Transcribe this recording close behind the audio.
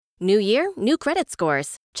New year, new credit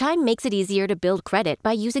scores. Chime makes it easier to build credit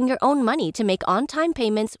by using your own money to make on-time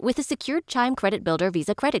payments with a secured Chime Credit Builder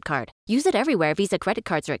Visa credit card. Use it everywhere Visa credit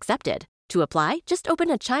cards are accepted. To apply, just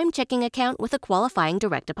open a Chime checking account with a qualifying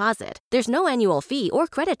direct deposit. There's no annual fee or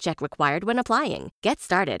credit check required when applying. Get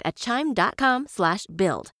started at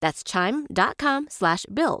chime.com/build. That's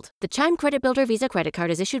chime.com/build. The Chime Credit Builder Visa credit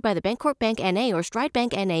card is issued by the Bancorp Bank N.A. or Stride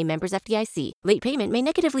Bank N.A. members FDIC. Late payment may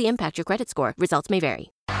negatively impact your credit score. Results may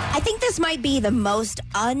vary. I think this might be the most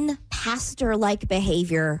unpastor-like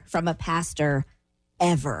behavior from a pastor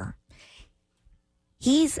ever.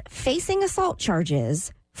 He's facing assault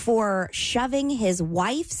charges for shoving his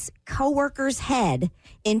wife's coworker's head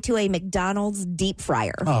into a McDonald's deep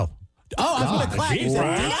fryer. I was going to clap. Deep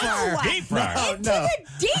fryer. Deep fryer. Into the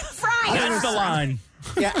deep fryer. That's the line.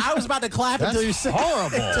 Yeah, I was about to clap until you said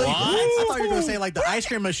horrible. I thought you were going to say like the ice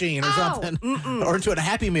cream machine or something. Or into a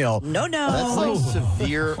Happy Meal. No. That's like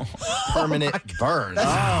severe permanent burn.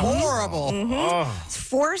 That's horrible. It's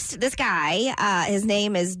forced. This guy, his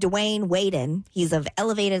name is Dwayne Waden. He's of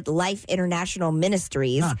Elevated Life International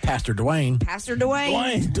Ministries. Not Pastor Dwayne. Pastor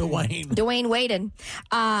Dwayne. Dwayne Waden.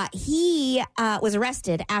 He was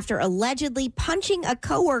arrested after allegedly punching a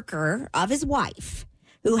coworker of his wife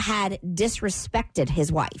who had disrespected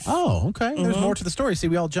his wife. Oh, okay. There's more to the story. See,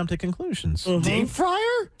 we all jumped to conclusions. Deep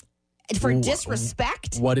fryer? For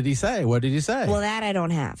disrespect? What did he say? What did he say? Well, that I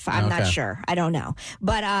don't have. I'm not sure. I don't know.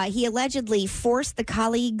 But he allegedly forced the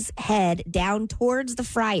colleague's head down towards the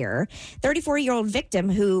fryer. 34-year-old victim,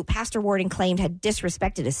 who Pastor Warden claimed had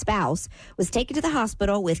disrespected his spouse, was taken to the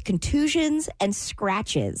hospital with contusions and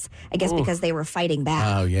scratches. I guess because they were fighting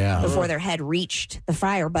back before their head reached the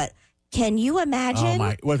fryer. But can you imagine? Oh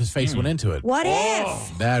my! What if his face went into it? What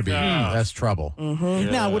if? That's trouble.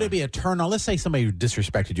 Now, would it be a turn on? Let's say somebody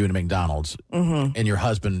disrespected you in a McDonald's, and your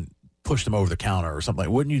husband pushed them over the counter or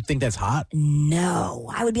something. Wouldn't you think that's hot?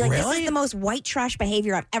 No, I would be like, this Really? is the most white trash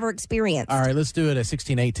behavior I've ever experienced. All right, let's do it at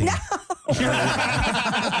 16-18.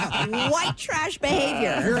 White trash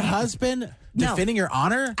behavior. Your husband defending your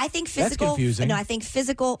honor? I think physical. That's confusing. No, I think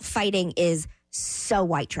physical fighting is so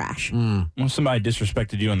white trash. Well, somebody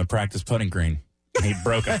disrespected you on the practice putting green. He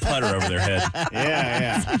broke a putter over their head.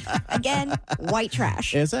 Yeah. Again, white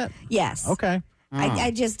trash. Is it? Yes. Okay.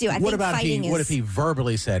 I just do. I What think about fighting what if he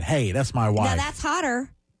verbally said, "Hey, that's my wife"? Now that's hotter.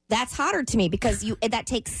 That's hotter to me because that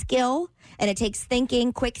takes skill and it takes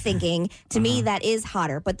thinking, quick thinking. To me, that is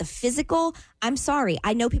hotter. But the physical, I'm sorry.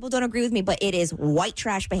 I know people don't agree with me, but it is white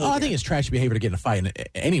trash behavior. Oh, I think it's trash behavior to get in a fight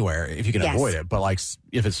anywhere if you can avoid it. But like,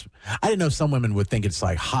 if it's, I didn't know some women would think it's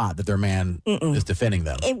like hot that their man is defending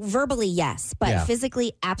them. Verbally, yes, but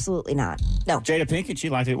physically, absolutely not. No. Jada Pinkett, she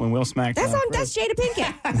liked it when Will smacked. That's Jada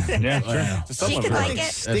Pinkett. Yeah, true. She could like it.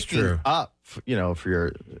 That's Sticking true. up, for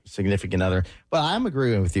your significant other. But I'm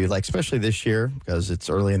agreeing with you, like, especially this year, because it's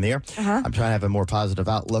early in the year. I'm trying to have a more positive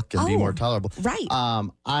outlook and be more tolerable. Right.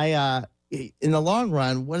 In the long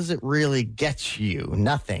run, what does it really get you?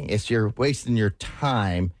 Nothing. It's you're wasting your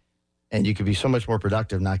time, and you could be so much more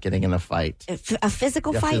productive not getting in a fight. A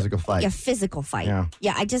physical fight? Physical fight. Yeah, physical fight.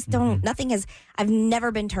 Yeah. I just don't, nothing has, I've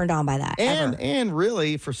never been turned on by that. ever. And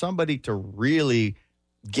really, for somebody to really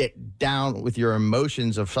get down with your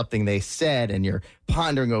emotions of something they said, and you're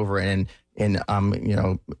pondering over it and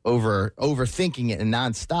overthinking it and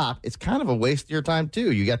nonstop, it's kind of a waste of your time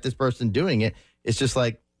too. You got this person doing it. It's just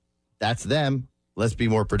like, that's them. Let's be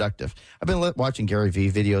more productive. I've been watching Gary Vee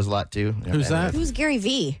videos a lot too. Who's that? Who's Gary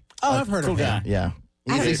Vee? Oh, I've heard of him. Yeah.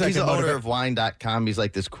 He's like the a owner of wine.com. He's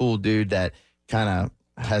like this cool dude that kind of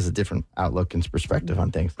has a different outlook and perspective on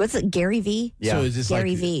things. What's it, Gary Vee? Yeah. So is this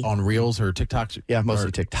Gary like Vee. on Reels or TikToks? Yeah,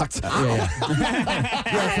 mostly TikToks.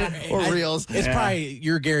 Or Reels. It's probably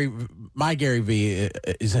my Gary V.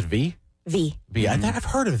 Is that V? V. V. I've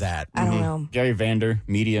heard of that. I don't know. Gary Vander,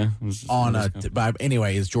 media.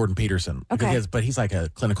 Anyway, is Jordan Peterson. Okay. But he's like a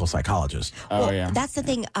clinical psychologist. That's the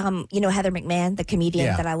thing. Heather McMahon, the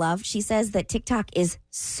comedian that I love, she says that TikTok is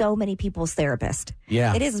so many people's therapist.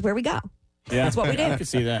 Yeah. It is where we go. Yeah. That's what we do. I can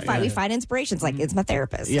see that. We find inspiration. It's like, it's my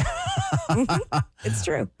therapist. Yeah. It's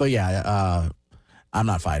true. But I'm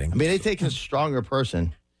not fighting. I mean, it takes a stronger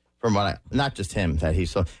person from not just him that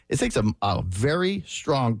he's so. It takes a very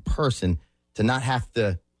strong person to not have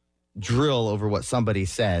to drill over what somebody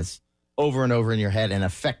says over and over in your head and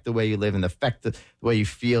affect the way you live and affect the way you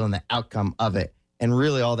feel and the outcome of it. And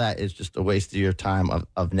really, all that is just a waste of your time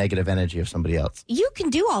of negative energy of somebody else. You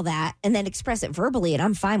can do all that and then express it verbally, and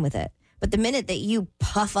I'm fine with it. But the minute that you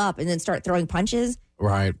puff up and then start throwing punches,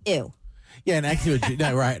 right? Ew. Yeah, and actually,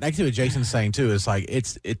 right. Actually, what Jason's saying too is like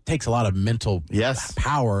it takes a lot of mental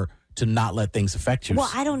power to not let things affect you. Well,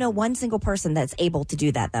 I don't know one single person that's able to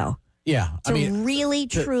do that, though. Yeah. To really,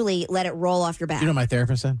 truly let it roll off your back. You know what my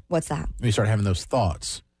therapist said? What's that? When you start having those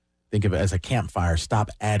thoughts, think of it as a campfire. Stop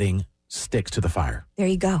adding sticks to the fire. There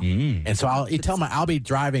you go. And so I'll be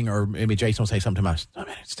driving, or maybe Jason will say something to myself, oh,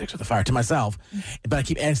 man, sticks to the fire to myself, but I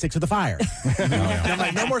keep adding sticks to the fire. And I'm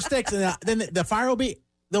like, no more sticks. And then the fire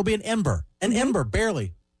there'll be an ember,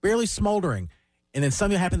 barely smoldering. And then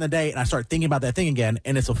something will happen in the day, and I start thinking about that thing again,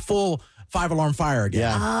 and it's a full 5-alarm fire again.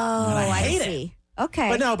 Yeah. Oh, And I hate see.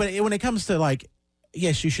 Okay. But when it comes to like,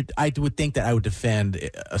 yes, you should. I would think that I would defend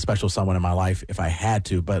a special someone in my life if I had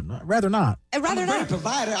to, but I'd rather not. I'd rather I'm a great not.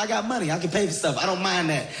 provider. I got money. I can pay for stuff. I don't mind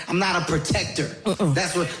that. I'm not a protector.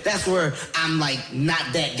 That's where I'm like not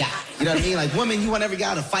that guy. You know what I mean? Like women, you want every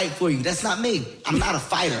guy to fight for you. That's not me. I'm not a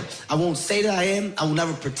fighter. I won't say that I am. I will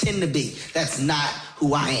never pretend to be. That's not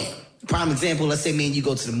who I am. Prime example, let's say me and you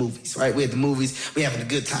go to the movies, right? We're at the movies, we're having a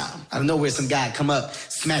good time. Out of nowhere, some guy come up,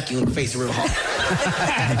 smack you in the face real hard.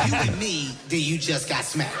 If you with me, then you just got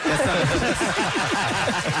smacked. That's not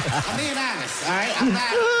I'm being honest, all right? I'm not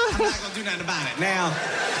going to do nothing about it. Now,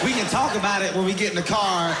 we can talk about it when we get in the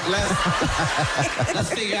car. Let's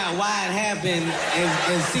figure out why it happened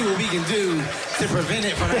and see what we can do to prevent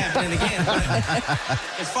it from happening again. But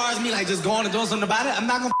as far as me, like, just going and doing something about it, I'm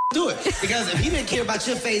not going to do it. Because if he didn't care about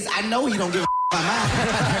your face, I know you don't give a about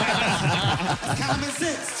mine. Common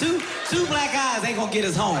sense. Two black eyes ain't gonna get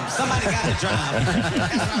us home. Somebody got to drive.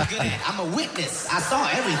 That's what I'm good at. I'm a witness. I saw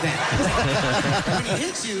everything. When he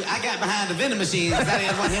hit you, I got behind the vending machine because I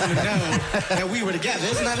didn't want him to know that we were together.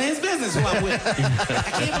 It's none of his business who I'm with.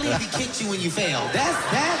 I can't believe he kicked you when you failed. That's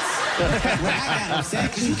where I got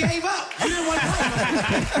upset because you gave up. You didn't want to play.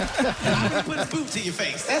 And I'm gonna put his boot to your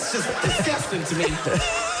face. That's just disgusting to me.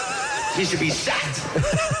 He should be shot.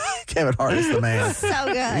 Kevin Hart is the man.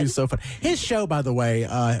 So good. He's so fun. His show, by the way,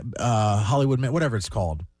 Hollywood Men, whatever it's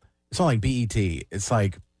called. It's not like BET. It's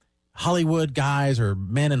like Hollywood guys or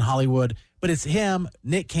men in Hollywood. But it's him,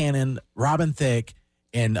 Nick Cannon, Robin Thicke,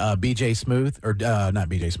 and BJ Smooth. Or not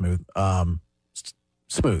BJ Smooth.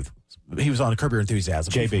 Smooth. He was on Curb Your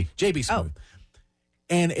Enthusiasm. JB Smooth.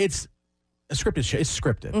 And it's a scripted show. It's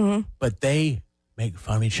scripted. But they make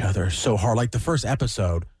fun of each other so hard. Like the first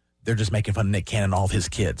episode, they're just making fun of Nick Cannon and all of his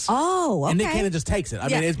kids. Oh, okay. And Nick Cannon just takes it. I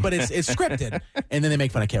mean, it's scripted. And then they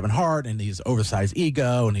make fun of Kevin Hart and his oversized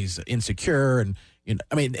ego and he's insecure. And,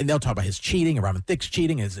 and they'll talk about his cheating and Robin Thicke's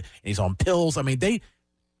cheating and he's on pills. I mean,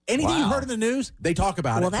 anything you heard in the news, they talk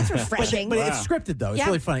about it. Well, that's refreshing. But it's scripted, though. It's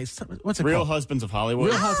really funny. What's it Real called? Husbands of Hollywood.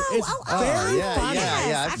 Real Husbands. It's very funny.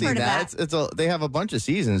 Yeah, I've seen that. They have a bunch of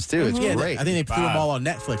seasons, too. It's great. I think they threw them all on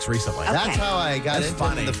Netflix recently. Okay. That's how I got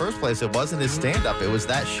into it in the first place. It wasn't his stand-up. It was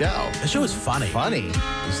that show. The show is funny. Funny.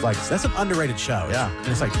 It's like, that's an underrated show. Yeah. And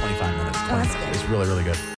it's like 25 minutes. Oh, that's good. It's really, really good.